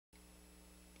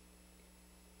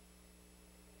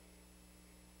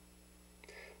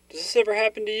Does this ever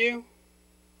happen to you?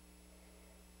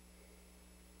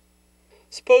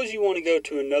 Suppose you want to go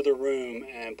to another room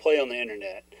and play on the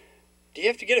internet. Do you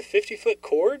have to get a 50-foot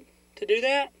cord to do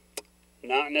that?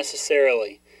 Not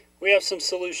necessarily. We have some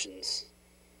solutions.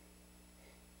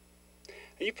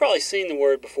 You've probably seen the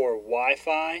word before,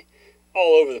 Wi-Fi,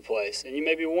 all over the place, and you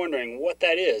may be wondering what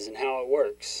that is and how it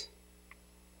works.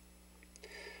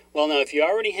 Well, now, if you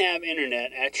already have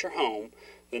internet at your home,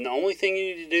 then the only thing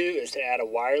you need to do is to add a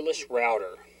wireless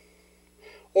router.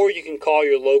 Or you can call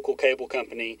your local cable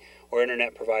company or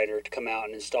internet provider to come out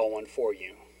and install one for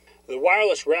you. The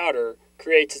wireless router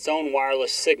creates its own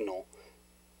wireless signal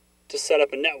to set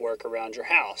up a network around your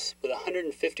house with a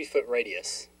 150-foot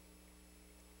radius.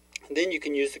 Then you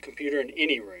can use the computer in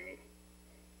any room.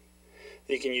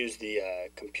 You can use the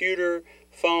computer,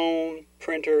 phone,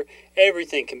 printer,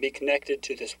 everything can be connected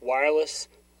to this wireless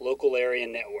local area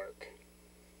network.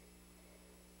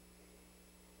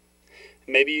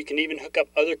 Maybe you can even hook up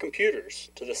other computers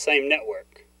to the same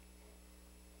network.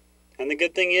 And the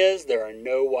good thing is there are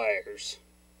no wires.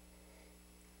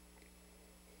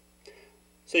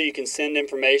 So you can send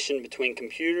information between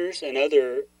computers and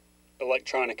other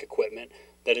electronic equipment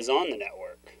that is on the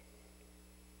network.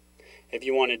 If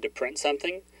you wanted to print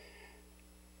something,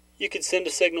 you could send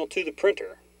a signal to the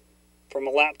printer from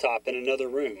a laptop in another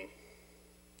room.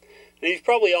 Now, you've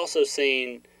probably also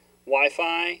seen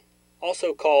Wi-Fi,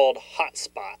 also called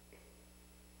hotspot.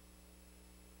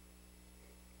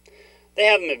 They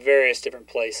have them at various different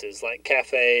places, like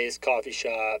cafes, coffee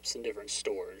shops, and different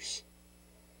stores.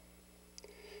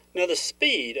 Now, the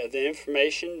speed of the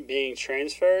information being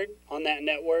transferred on that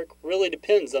network really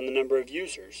depends on the number of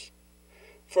users.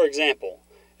 For example,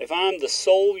 if I'm the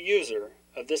sole user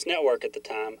of this network at the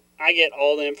time, I get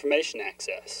all the information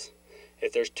access.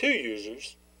 If there's 2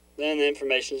 users, then the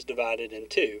information is divided in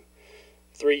 2.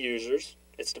 3 users,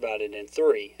 it's divided in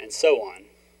 3, and so on.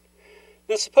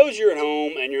 Now, suppose you're at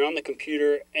home and you're on the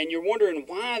computer and you're wondering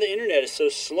why the internet is so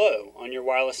slow on your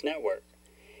wireless network.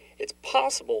 It's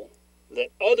possible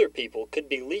that other people could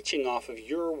be leeching off of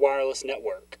your wireless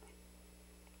network.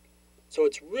 So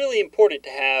it's really important to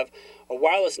have a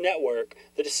wireless network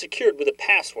that is secured with a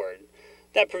password.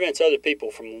 That prevents other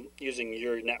people from using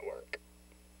your network.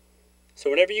 So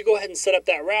whenever you go ahead and set up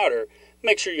that router,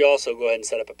 make sure you also go ahead and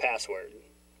set up a password.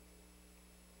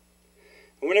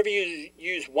 And whenever you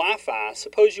use Wi-Fi,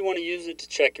 suppose you want to use it to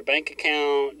check your bank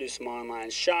account, do some online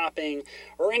shopping,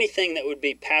 or anything that would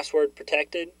be password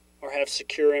protected or have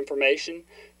secure information,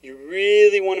 you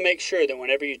really want to make sure that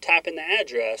whenever you type in the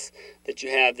address that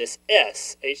you have this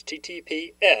S,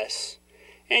 HTTPS,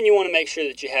 and you want to make sure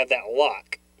that you have that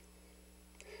lock.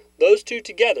 Those two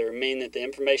together mean that the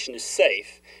information is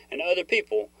safe and other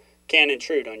people can't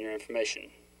intrude on your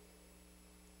information.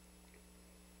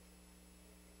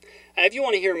 If you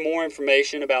want to hear more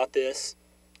information about this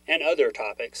and other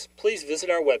topics, please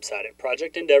visit our website at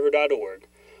projectendeavor.org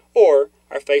or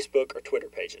our Facebook or Twitter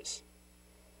pages.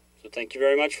 So thank you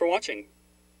very much for watching.